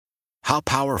How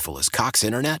powerful is Cox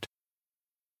Internet?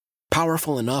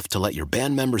 Powerful enough to let your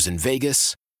band members in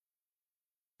Vegas,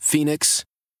 Phoenix,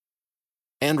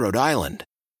 and Rhode Island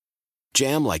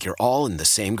jam like you're all in the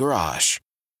same garage.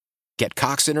 Get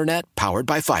Cox Internet powered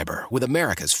by fiber with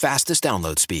America's fastest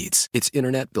download speeds. It's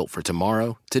internet built for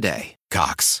tomorrow, today.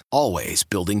 Cox, always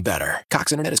building better.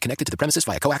 Cox Internet is connected to the premises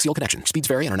via coaxial connection. Speeds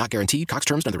vary and are not guaranteed. Cox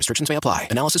terms and other restrictions may apply.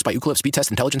 Analysis by Ookla Speed Test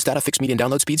Intelligence Data. Fixed median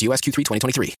download speeds. US Q3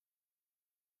 2023.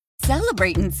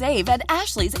 Celebrate and save at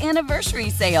Ashley's Anniversary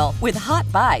Sale. With Hot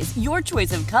Buys, your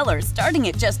choice of colors starting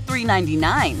at just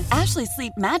 $3.99. Ashley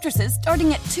Sleep mattresses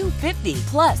starting at $2.50.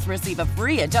 Plus, receive a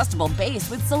free adjustable base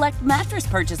with select mattress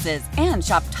purchases. And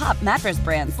shop top mattress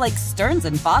brands like Stearns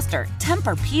 & Foster,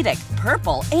 Tempur-Pedic,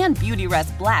 Purple, and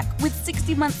Beautyrest Black with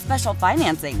 60-month special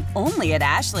financing. Only at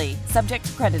Ashley. Subject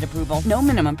to credit approval. No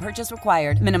minimum purchase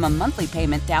required. Minimum monthly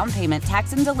payment, down payment,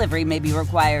 tax, and delivery may be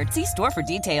required. See store for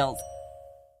details.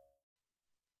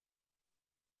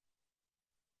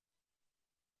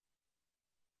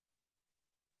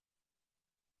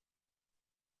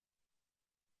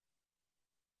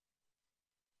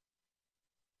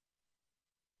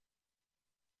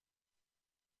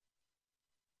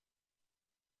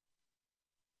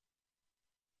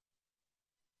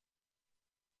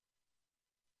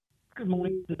 Good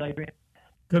morning, Adrian.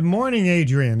 Good morning,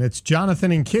 Adrian. It's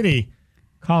Jonathan and Kitty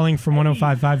calling from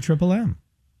 105.5 Triple M.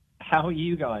 How are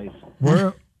you guys?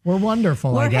 We're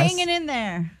wonderful, I guess. We're hanging in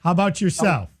there. How about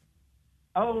yourself?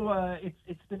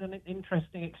 It's been an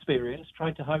interesting experience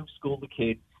trying to homeschool the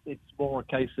kids. It's more a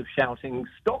case of shouting,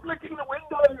 "Stop licking the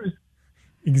windows!"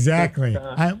 Exactly.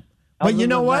 But you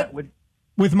know what?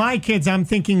 With my kids, I'm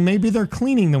thinking maybe they're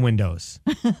cleaning the windows.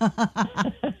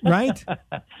 Right?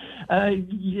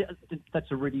 Yeah, that's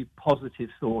a really positive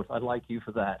thought. I like you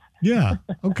for that. Yeah.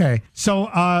 Okay. So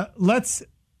let's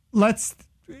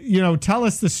tell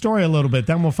us the story a little bit.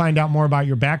 Then we'll find out more about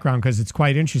your background because it's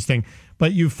quite interesting.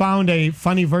 But you found a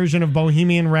funny version of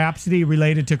Bohemian Rhapsody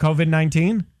related to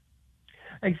COVID-19?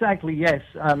 Exactly, yes.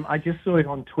 I just saw it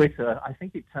on Twitter. I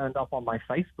think it turned up on my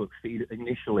Facebook feed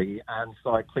initially, and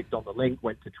so I clicked on the link,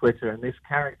 went to Twitter, and this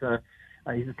character,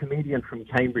 he's a comedian from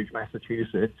Cambridge,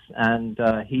 Massachusetts, and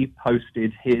he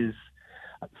posted his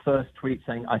first tweet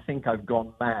saying, "I think I've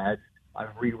gone mad.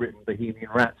 I've rewritten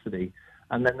Bohemian Rhapsody."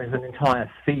 And then there's an entire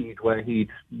feed where he'd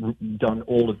done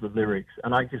all of the lyrics,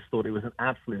 and I just thought it was an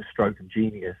absolute stroke of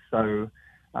genius. So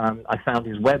I found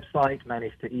his website,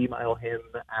 managed to email him,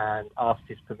 and asked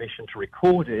his permission to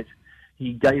record it.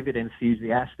 He gave it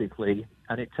enthusiastically,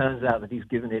 and it turns out that he's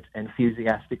given it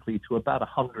enthusiastically to about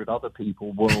 100 other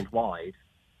people worldwide.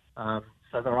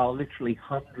 So there are literally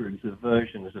hundreds of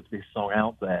versions of this song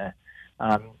out there.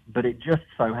 But it just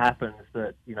so happens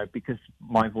that, because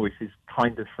my voice is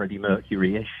kind of Freddie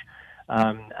Mercury-ish,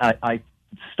 I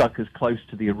stuck as close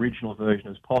to the original version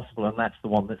as possible, and that's the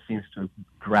one that seems to have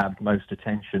grabbed most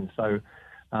attention. So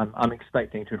I'm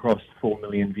expecting to cross 4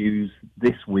 million views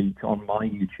this week on my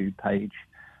YouTube page.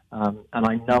 And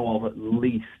I know of at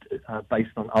least,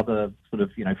 based on other sort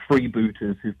of,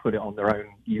 freebooters who've put it on their own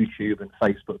YouTube and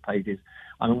Facebook pages,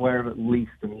 I'm aware of at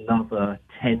least another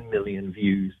 10 million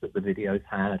views that the video's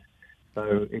had.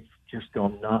 So it's just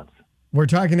gone nuts. We're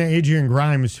talking to Adrian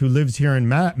Grimes, who lives here in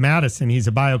Madison. He's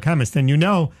a biochemist. And you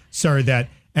know, sir, that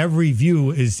every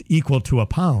view is equal to a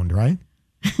pound, right?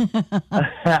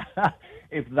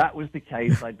 If that was the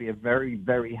case, I'd be a very,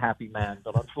 very happy man.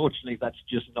 But unfortunately, that's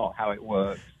just not how it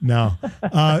works. No.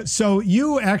 So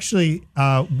you actually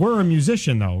were a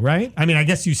musician, though, right? I mean, I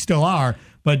guess you still are,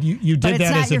 but you did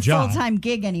that as a job. It's not your full-time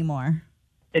gig anymore.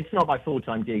 It's not my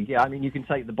full-time gig. Yeah, I mean, you can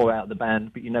take the boy out of the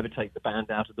band, but you never take the band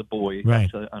out of the boy. Right.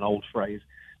 That's an old phrase.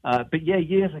 But yeah,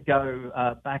 years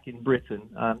ago, back in Britain,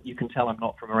 you can tell I'm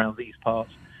not from around these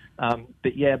parts.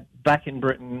 But yeah, back in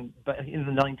Britain, in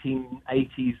the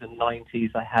 1980s and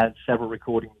 90s, I had several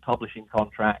recording and publishing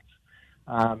contracts.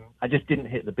 I just didn't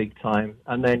hit the big time.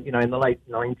 And then, in the late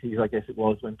 90s, I guess it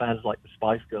was, when bands like the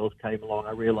Spice Girls came along,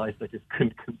 I realized I just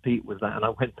couldn't compete with that, and I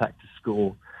went back to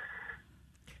school.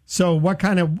 So what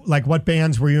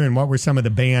bands were you in? What were some of the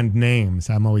band names?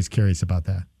 I'm always curious about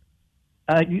that.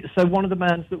 So one of the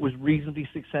bands that was reasonably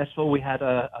successful, we had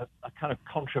a kind of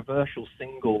controversial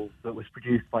single that was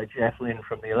produced by Jeff Lynne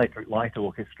from the Electric Light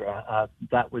Orchestra.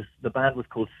 The band was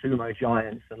called Sumo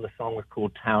Giants, and the song was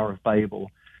called Tower of Babel.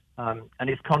 And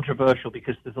it's controversial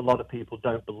because there's a lot of people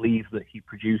don't believe that he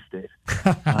produced it.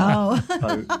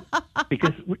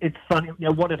 Because it's funny,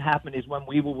 what had happened is when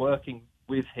we were working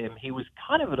with him, he was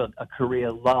kind of at a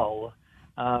career lull.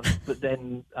 But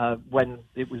then when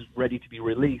it was ready to be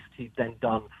released, he'd then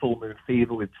done Full Moon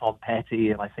Fever with Tom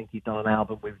Petty, and I think he'd done an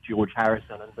album with George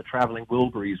Harrison, and the Traveling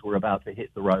Wilburys were about to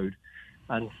hit the road.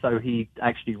 And so he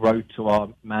actually wrote to our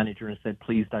manager and said,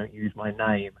 please don't use my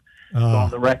name. So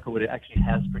on the record, it actually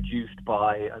has produced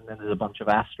by, and then there's a bunch of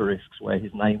asterisks where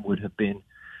his name would have been.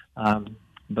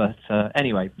 But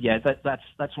anyway, yeah,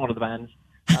 that's one of the bands.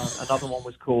 Another one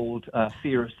was called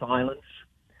Fear of Silence.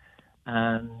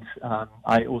 And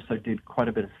I also did quite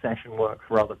a bit of session work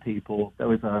for other people. There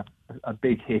was a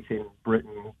big hit in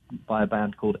Britain by a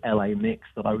band called LA Mix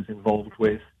that I was involved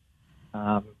with.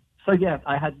 So yeah,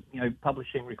 I had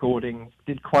publishing, recording,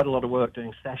 did quite a lot of work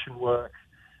doing session work,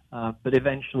 but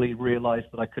eventually realized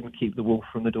that I couldn't keep the wolf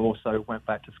from the door, so went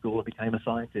back to school and became a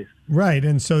scientist. Right,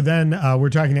 and so then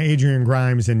we're talking to Adrian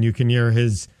Grimes, and you can hear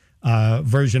his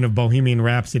version of Bohemian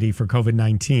Rhapsody for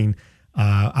COVID-19.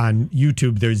 On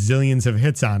YouTube. There's zillions of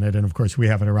hits on it, and of course we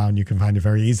have it around. You can find it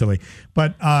very easily.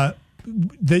 But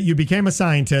that you became a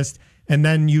scientist, and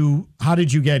then how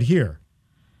did you get here?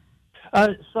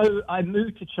 So I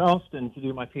moved to Charleston to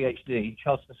do my PhD,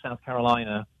 Charleston, South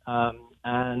Carolina,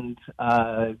 and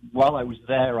while I was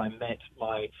there, I met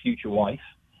my future wife,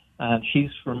 and she's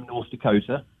from North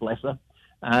Dakota, bless her,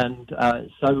 and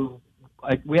so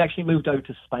we actually moved over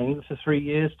to Spain for 3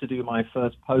 years to do my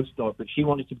first postdoc, but she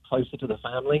wanted to be closer to the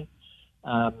family.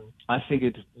 I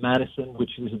figured Madison,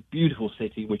 which is a beautiful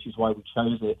city, which is why we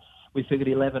chose it, we figured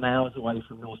 11 hours away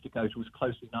from North Dakota was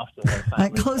close enough to her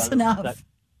family. Close enough.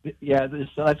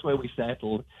 So that's where we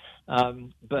settled.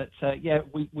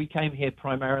 We came here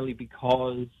primarily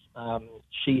because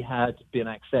she had been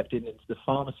accepted into the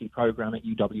pharmacy program at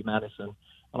UW-Madison,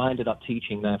 and I ended up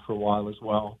teaching there for a while as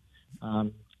well.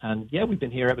 And yeah, we've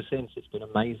been here ever since. It's been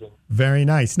amazing. Very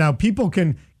nice. Now, people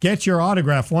can get your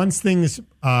autograph once things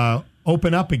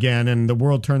open up again and the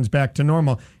world turns back to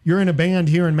normal. You're in a band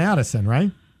here in Madison,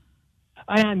 right?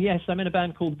 I am, yes. I'm in a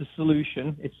band called The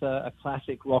Solution. It's a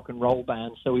classic rock and roll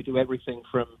band. So we do everything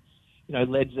from,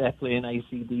 Led Zeppelin,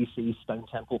 AC/DC, Stone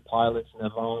Temple Pilots,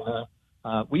 Nirvana.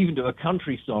 We even do a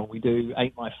country song. We do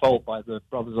Ain't My Fault by the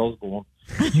Brothers Osborne,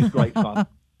 which is great fun.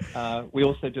 We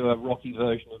also do a rocky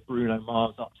version of Bruno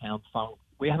Mars' Uptown Funk.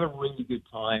 We have a really good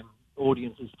time.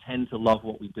 Audiences tend to love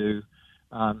what we do.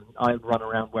 I run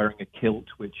around wearing a kilt,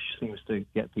 which seems to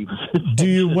get people's attention. Do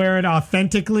you wear it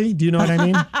authentically? Do you know what I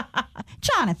mean?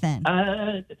 Jonathan.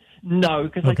 No,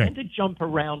 because I tend to jump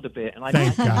around a bit, and I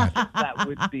think that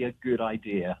would be a good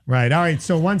idea. Right. All right.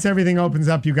 So once everything opens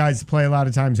up, you guys play a lot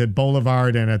of times at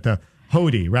Boulevard and at the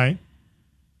Hody, right?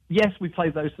 Yes, we play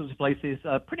those sorts of places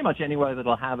pretty much anywhere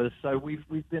that'll have us. So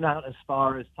we've been out as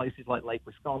far as places like Lake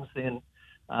Wisconsin.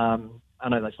 I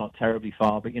know that's not terribly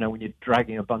far, but when you're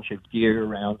dragging a bunch of gear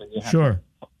around and you have to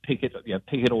pick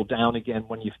it all down again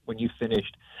when you've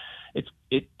finished,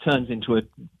 it turns into a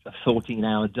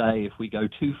 14-hour day if we go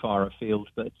too far afield.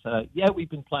 But we've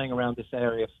been playing around this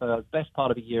area for the best part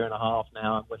of a year and a half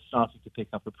now, and we're starting to pick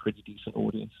up a pretty decent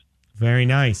audience. Very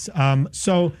nice.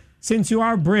 So since you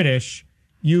are British,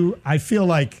 I feel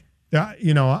like,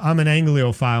 I'm an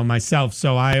Anglophile myself,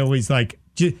 so I always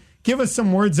give us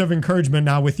some words of encouragement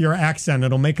now with your accent.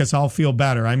 It'll make us all feel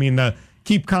better. I mean,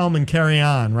 keep calm and carry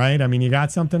on, right? I mean, you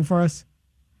got something for us?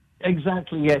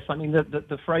 Exactly, yes. I mean,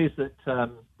 the phrase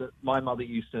that my mother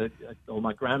used to, or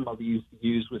my grandmother used to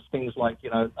use was things like,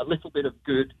 a little bit of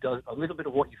good does, a little bit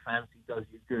of what you fancy does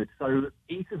you good. So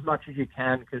eat as much as you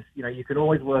can because, you can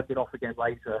always work it off again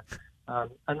later.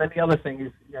 And then the other thing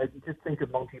is, just think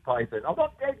of Monty Python. I'm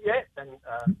not dead yet, and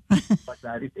like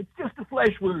that. It's just a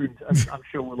flesh wound, and I'm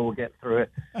sure we'll all get through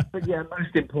it. But yeah,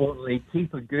 most importantly,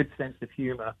 keep a good sense of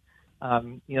humor.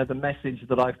 The message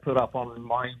that I've put up on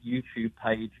my YouTube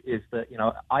page is that,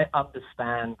 I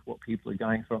understand what people are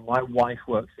going through. My wife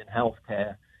works in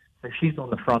healthcare, so she's on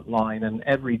the front line, and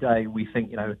every day we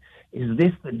think, is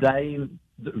this the day,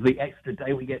 the extra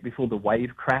day we get before the wave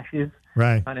crashes,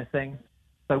 right? Kind of thing.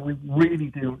 So we really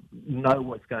do know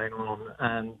what's going on,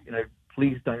 and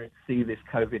please don't see this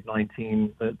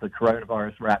COVID-19, the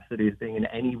coronavirus rhapsody, as being in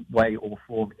any way or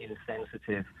form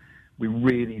insensitive. We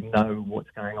really know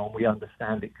what's going on. We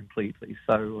understand it completely.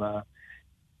 So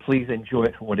please enjoy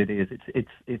it for what it is.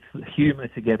 It's humor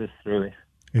to get us through it.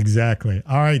 Exactly.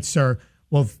 All right, sir.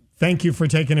 Well, thank you for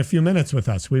taking a few minutes with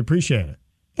us. We appreciate it.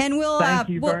 And thank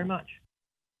you very much.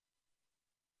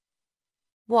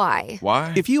 Why?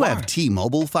 Why? If you have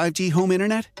T-Mobile 5G home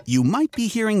internet, you might be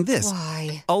hearing this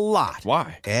Why? a lot.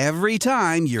 Why? Every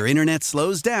time your internet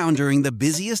slows down during the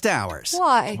busiest hours.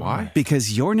 Why? Why?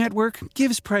 Because your network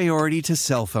gives priority to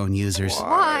cell phone users.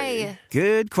 Why?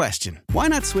 Good question. Why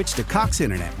not switch to Cox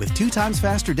Internet with 2 times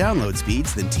faster download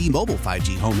speeds than T-Mobile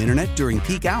 5G home internet during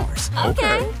peak hours?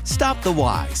 Okay. Stop the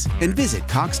whys and visit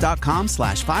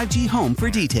cox.com/5G home for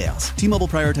details. T-Mobile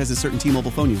prioritizes certain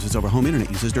T-Mobile phone users over home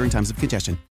internet users during times of congestion.